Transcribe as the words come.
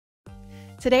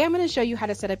Today I'm going to show you how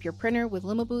to set up your printer with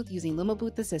LumaBooth using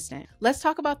LumaBooth Assistant. Let's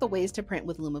talk about the ways to print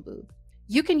with LumaBooth.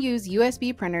 You can use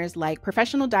USB printers like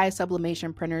professional dye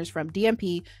sublimation printers from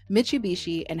DMP,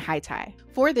 Mitsubishi, and Hiti.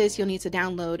 For this, you'll need to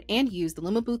download and use the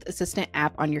LumaBooth Assistant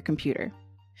app on your computer.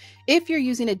 If you're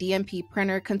using a DMP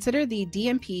printer, consider the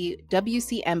DMP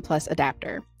WCM Plus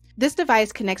adapter. This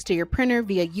device connects to your printer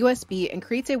via USB and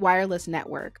creates a wireless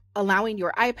network, allowing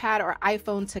your iPad or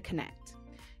iPhone to connect.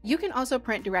 You can also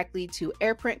print directly to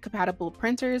AirPrint compatible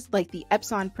printers like the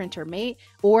Epson PictureMate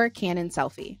or Canon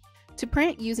Selphy. To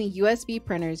print using USB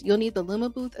printers, you'll need the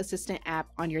LumaBooth Assistant app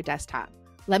on your desktop.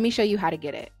 Let me show you how to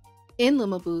get it. In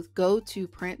LumaBooth, go to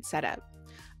Print Setup.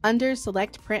 Under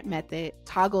Select Print Method,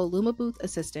 toggle LumaBooth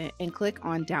Assistant and click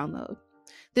on Download.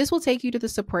 This will take you to the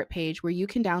support page where you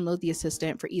can download the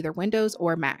Assistant for either Windows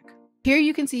or Mac. Here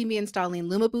you can see me installing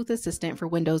LumaBooth Assistant for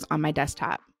Windows on my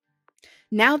desktop.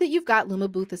 Now that you've got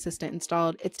LumaBooth Assistant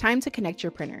installed, it's time to connect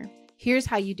your printer. Here's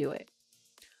how you do it.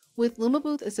 With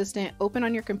LumaBooth Assistant open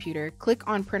on your computer, click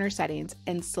on Printer Settings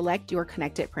and select your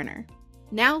connected printer.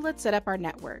 Now let's set up our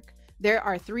network. There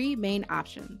are three main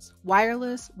options: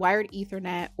 wireless, wired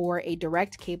Ethernet, or a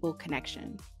direct cable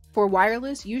connection. For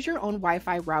wireless, use your own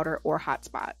Wi-Fi router or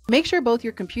hotspot. Make sure both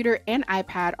your computer and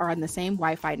iPad are on the same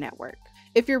Wi-Fi network.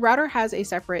 If your router has a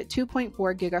separate 2.4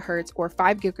 GHz or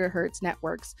 5 GHz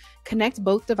networks, connect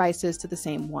both devices to the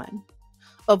same one.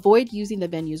 Avoid using the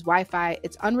venue's Wi-Fi,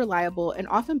 it's unreliable and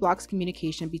often blocks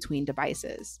communication between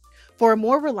devices. For a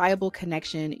more reliable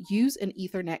connection, use an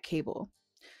Ethernet cable.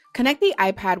 Connect the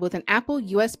iPad with an Apple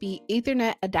USB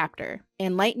Ethernet adapter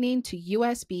and Lightning to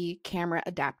USB camera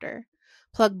adapter.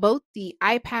 Plug both the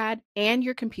iPad and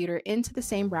your computer into the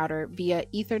same router via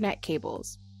Ethernet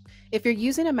cables. If you're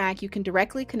using a Mac, you can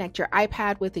directly connect your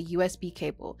iPad with a USB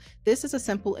cable. This is a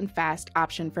simple and fast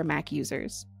option for Mac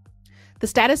users. The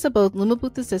status of both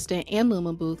LumaBooth Assistant and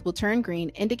LumaBooth will turn green,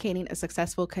 indicating a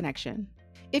successful connection.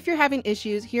 If you're having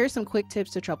issues, here are some quick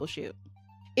tips to troubleshoot.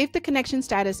 If the connection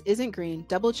status isn't green,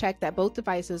 double check that both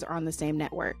devices are on the same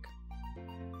network.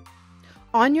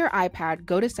 On your iPad,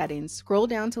 go to Settings, scroll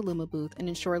down to LumaBooth and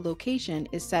ensure location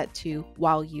is set to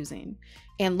while using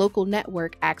and local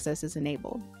network access is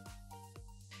enabled.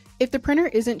 If the printer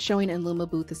isn't showing in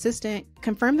LumaBooth Assistant,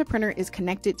 confirm the printer is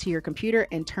connected to your computer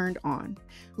and turned on.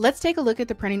 Let's take a look at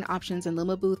the printing options in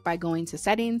LumaBooth by going to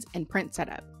Settings and Print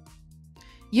Setup.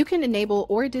 You can enable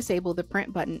or disable the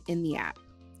print button in the app.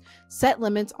 Set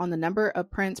limits on the number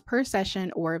of prints per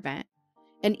session or event,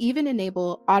 and even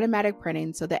enable automatic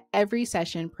printing so that every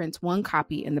session prints one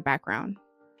copy in the background.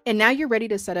 And now you're ready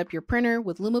to set up your printer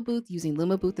with LumaBooth using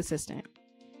LumaBooth Assistant.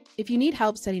 If you need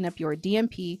help setting up your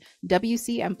DMP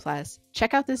WCM Plus,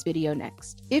 check out this video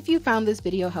next. If you found this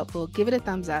video helpful, give it a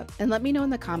thumbs up and let me know in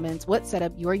the comments what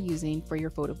setup you're using for your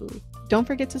photo booth. Don't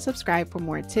forget to subscribe for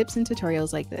more tips and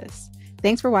tutorials like this.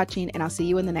 Thanks for watching, and I'll see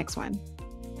you in the next one.